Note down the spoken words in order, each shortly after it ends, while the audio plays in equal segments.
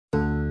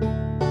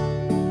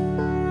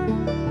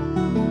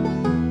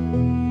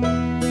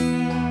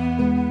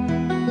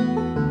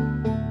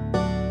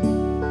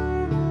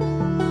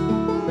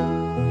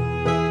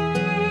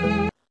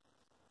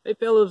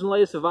fellas and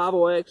ladies,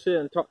 Survival Exit,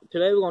 and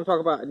today we're going to talk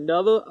about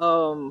another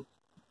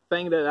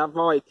thing that I've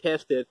already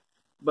tested,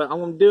 but I'm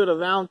going to do it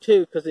around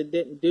 2 because it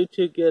didn't do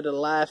too good the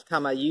last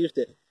time I used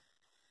it,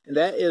 and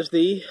that is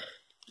the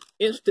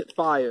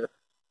Instafire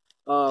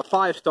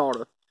fire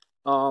starter.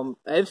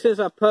 Ever since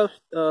I post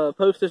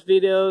this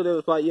video, there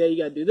was like, yeah,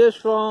 you got to do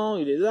this wrong,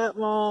 you did that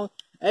wrong.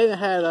 I even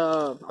had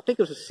I think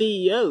it was a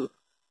CEO,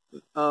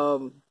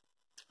 Barnes,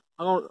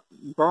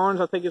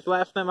 I think his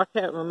last name, I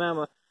can't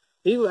remember.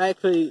 He would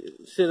actually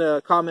send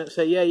a comment and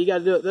say, yeah, you got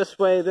to do it this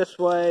way, this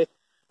way.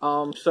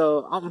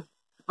 So I'm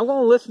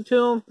going to listen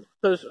to him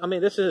because, I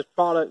mean, this is his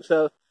product.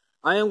 So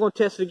I am going to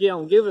test it again. I'm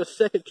going to give it a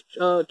second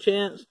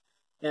chance.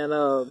 And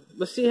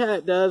let's see how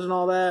it does and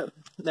all that.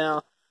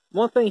 Now,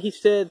 one thing he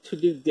said to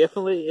do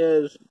differently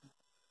is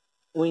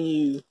when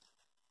you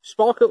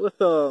spark it with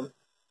a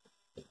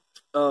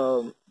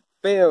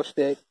ferro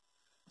stick.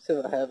 Let's see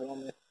if I have it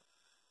on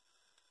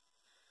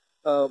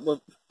there.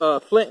 With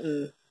flint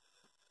and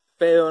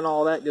fail and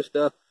all that good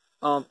stuff.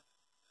 So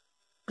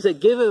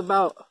give it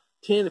about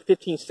 10 to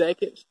 15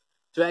 seconds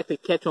to actually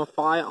catch on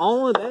fire.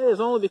 That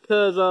is only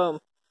because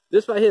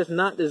this right here is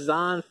not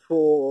designed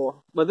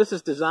for, but this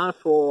is designed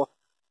for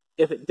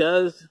if it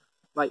does,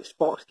 like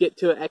sparks get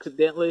to it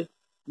accidentally,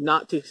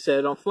 not to set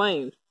it on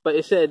flames. But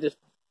it said just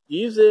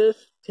use this,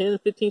 10 to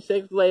 15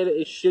 seconds later,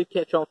 it should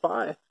catch on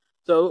fire.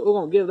 So we're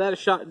going to give that a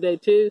shot today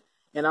too.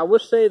 And I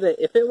would say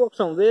that if it works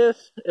on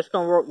this, it's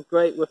going to work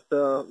great with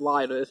the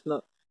lighter. It's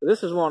not.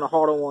 This is one of the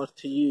harder ones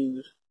to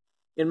use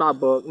in my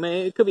book.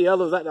 Man, it could be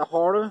others that are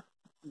harder,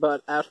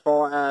 but as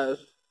far as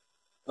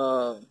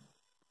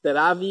that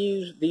I've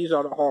used, these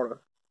are the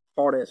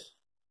hardest.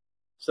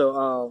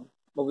 So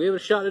we'll give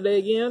it a shot today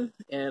again,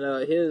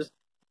 and his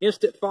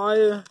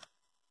Instafire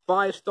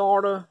fire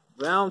starter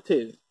round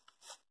 2.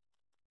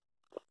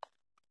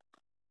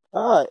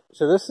 All right,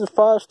 so this is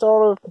fire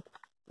starter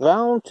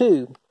round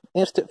 2,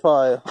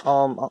 Instafire.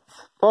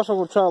 First I'm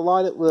gonna try to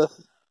light it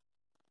with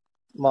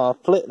my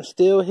flint and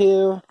steel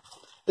here.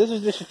 This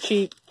is just a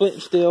cheap flint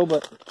and steel,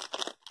 but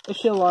it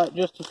should light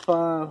just as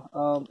fine.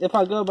 If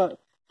I do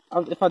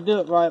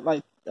it right,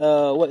 like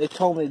what they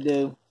told me to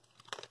do.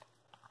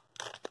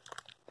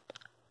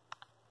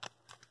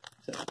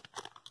 So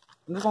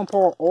I'm just gonna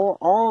pour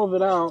all of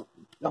it out.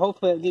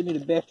 Hopefully, it'll give me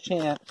the best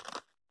chance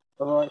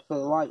of actually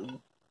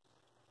lighting.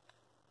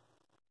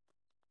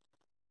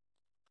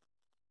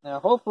 Now,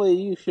 hopefully,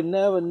 you should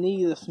never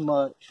need this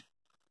much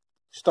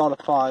to start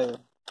a fire.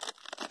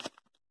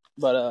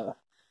 But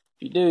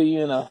if you do,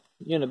 you're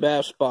in a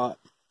bad spot.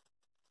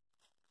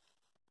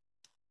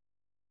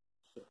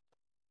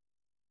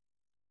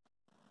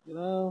 You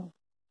know.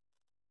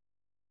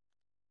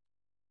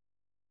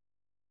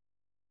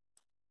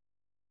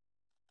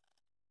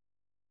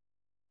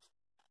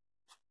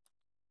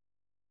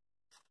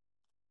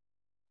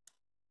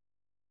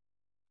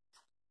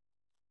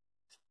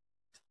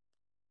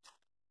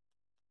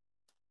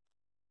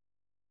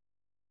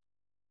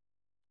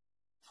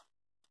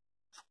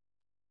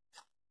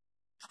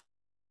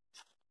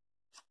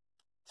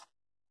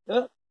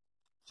 Yep.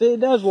 See, it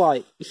does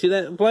light. You see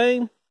that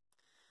flame?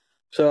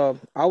 So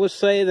I would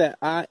say that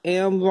I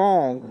am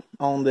wrong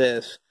on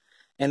this,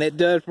 and it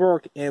does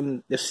work.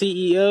 And the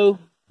CEO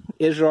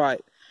is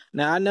right.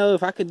 Now I know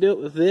if I could do it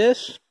with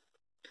this,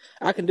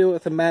 I can do it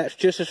with a match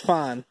just as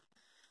fine.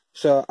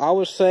 So I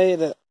would say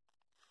that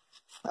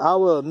I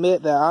will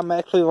admit that I'm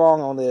actually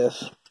wrong on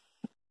this.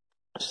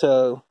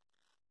 So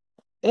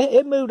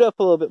it moved up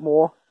a little bit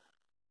more.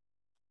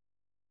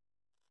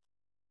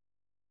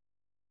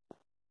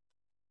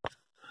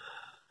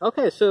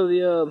 Okay, so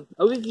the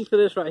OG for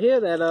this right here,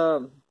 that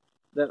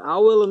I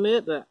will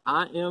admit that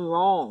I am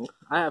wrong.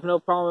 I have no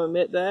problem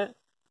admit that.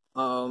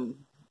 And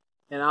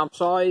I'm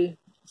sorry,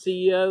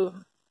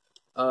 CEO,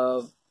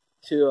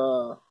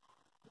 to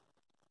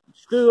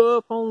screw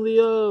up on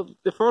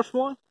the first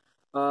one.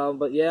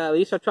 But yeah, at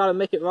least I try to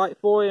make it right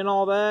for you and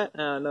all that.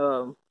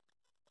 And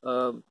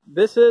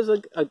this is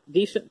a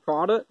decent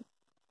product.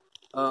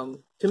 To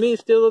me,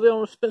 it's still a little bit on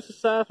the expensive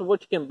side for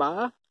what you can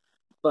buy.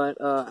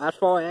 But as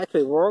far as it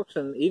actually works,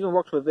 and even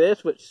works with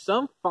this, which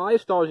some fire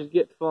starters you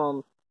get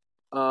from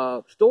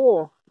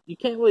store, you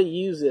can't really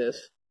use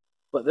this.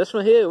 But this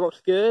one here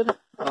works good.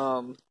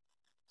 So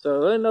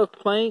really no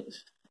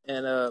complaints.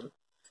 And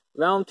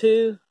round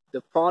 2,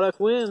 the product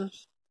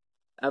wins.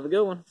 Have a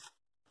good one.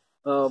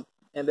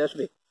 And that's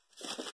me.